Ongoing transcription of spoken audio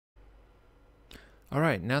All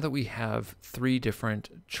right, now that we have three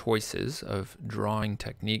different choices of drawing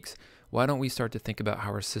techniques, why don't we start to think about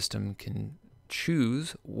how our system can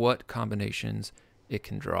choose what combinations it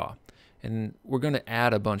can draw. And we're going to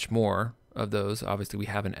add a bunch more of those. Obviously, we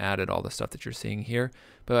haven't added all the stuff that you're seeing here,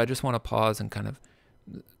 but I just want to pause and kind of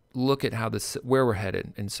look at how where we're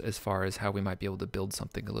headed as far as how we might be able to build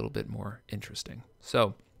something a little bit more interesting.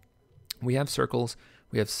 So we have circles,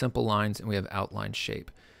 we have simple lines, and we have outline shape.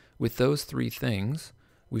 With those three things,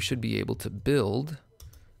 we should be able to build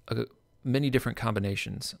many different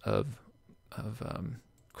combinations of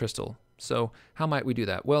crystal. So how might we do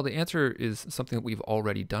that? Well, the answer is something that we've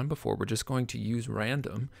already done before. We're just going to use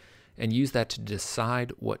random and use that to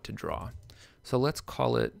decide what to draw. So let's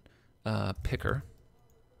call it picker,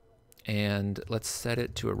 and let's set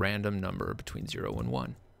it to a random number between 0 and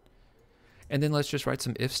 1. And then let's just write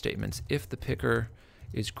some if statements. If the picker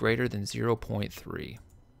is greater than 0.3.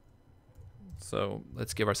 So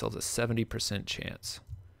let's give ourselves a 70% chance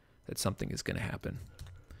that something is going to happen.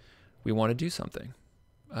 We want to do something.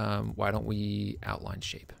 Why don't we outline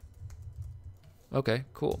shape? Okay,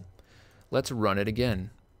 cool. Let's run it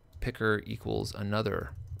again. Picker equals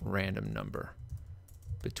another random number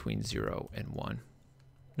between 0 and 1.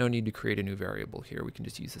 No need to create a new variable here. We can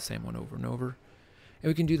just use the same one over and over. And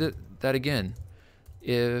we can do that again.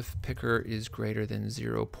 If picker is greater than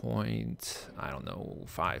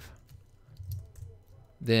 0.5,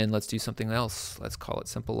 then let's do something else. Let's call it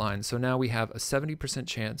simple lines. So now we have a 70%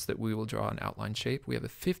 chance that we will draw an outline shape. We have a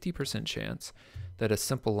 50% chance that a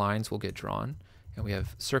simple lines will get drawn, and we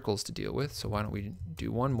have circles to deal with. So why don't we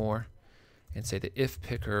do one more and say that if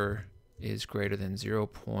picker is greater than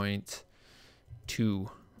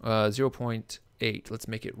 0.8, let's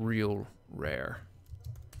make it real rare,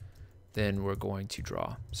 then we're going to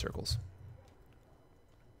draw circles.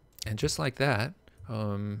 And just like that,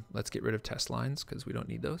 let's get rid of test lines because we don't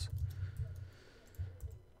need those.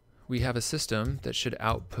 We have a system that should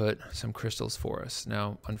output some crystals for us.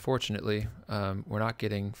 Now, unfortunately, we're not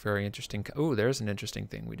getting very interesting. Oh, there's an interesting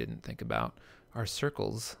thing we didn't think about. Our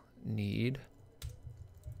circles need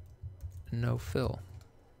no fill.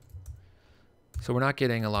 So we're not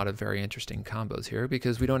getting a lot of very interesting combos here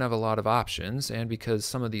because we don't have a lot of options, and because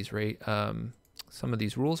some of these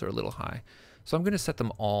rules are a little high. So I'm going to set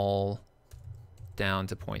them all down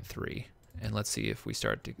to 0.3, and let's see if we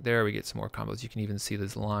start to, there we get some more combos. You can even see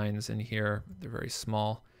these lines in here. They're very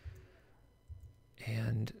small.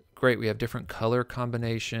 And great, we have different color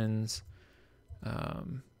combinations.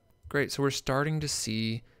 Great, so we're starting to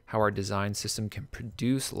see how our design system can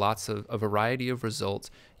produce lots of a variety of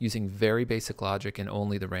results using very basic logic and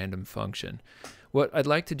only the random function. What I'd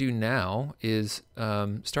like to do now is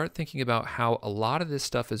start thinking about how a lot of this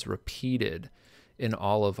stuff is repeated in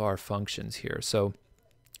all of our functions here. So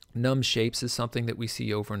num shapes is something that we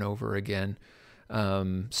see over and over again.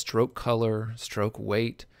 Stroke color, stroke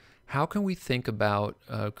weight. How can we think about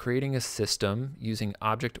creating a system using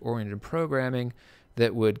object-oriented programming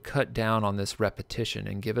that would cut down on this repetition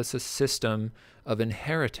and give us a system of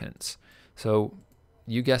inheritance? So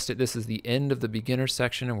you guessed it, this is the end of the beginner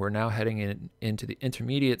section, and we're now heading into the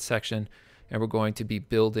intermediate section, and we're going to be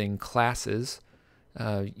building classes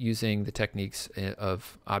using the techniques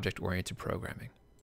of object-oriented programming.